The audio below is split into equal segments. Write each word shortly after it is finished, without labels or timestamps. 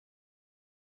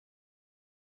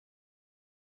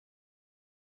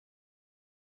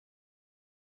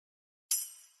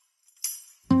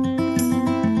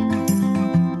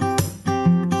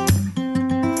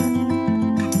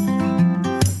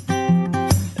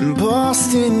And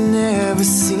Boston never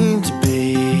seemed to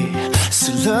be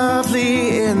so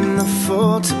lovely in the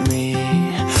fall to me.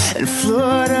 And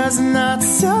Florida's not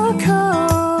so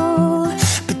cold,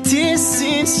 but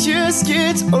distance just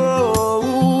gets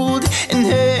old. And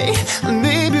hey,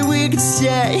 maybe we could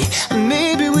stay,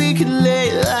 maybe we could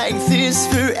lay like this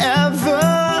forever.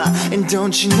 And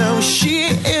don't you know she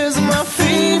is my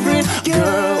favorite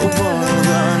girl? Wanna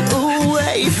run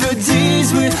away for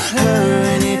days with her.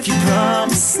 And if you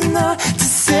promise not to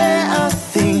say a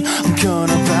thing, I'm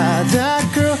gonna buy that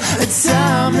girl a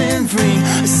diamond ring.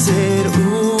 I said,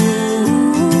 ooh,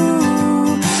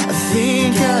 I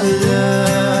think I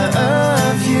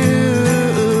love you.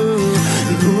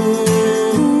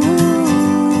 Ooh,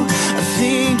 I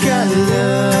think I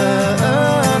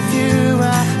love you.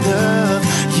 I love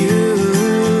you.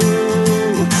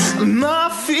 My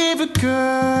favorite girl.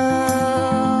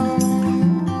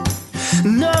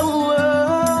 No,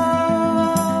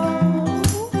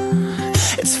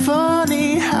 it's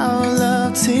funny how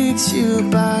love takes you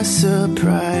by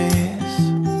surprise.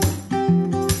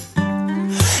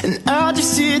 And I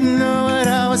just didn't know what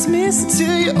I was missing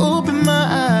till you opened my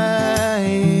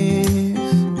eyes.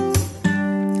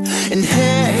 And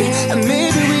hey,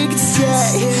 maybe we could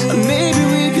stay, maybe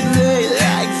we could lay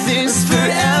like this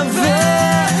forever.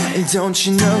 And don't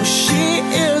you know she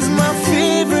is my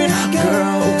favorite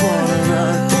girl? Wanna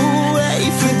run away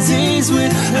for days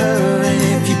with her. And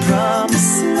if you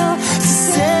promise not to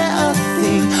say a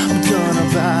thing, I'm gonna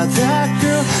buy that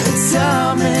girl a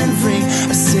diamond ring.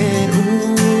 I said,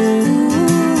 ooh,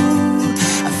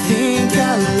 I think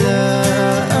I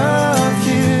love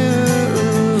you.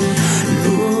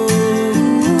 Ooh,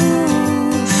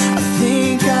 I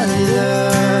think I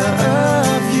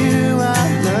love you. I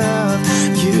love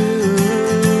you.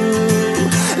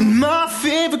 And my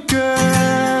favorite girl.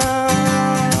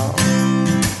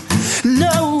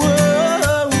 No,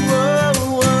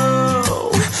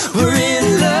 we're in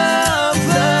love,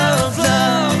 love,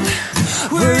 love.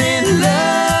 We're in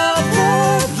love,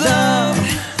 love, love.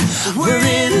 We're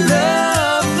in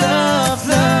love, love,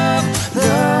 love,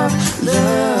 love,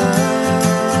 love.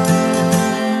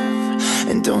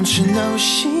 And don't you know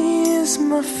she is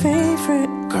my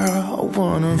favorite girl? I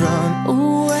wanna run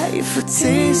away for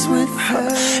days with her.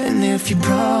 And if you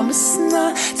promise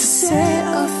not to say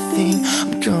a thing,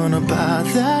 I'm gonna buy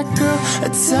that girl a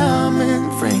diamond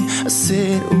ring. I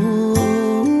said, ooh,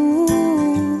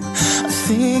 I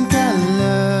think I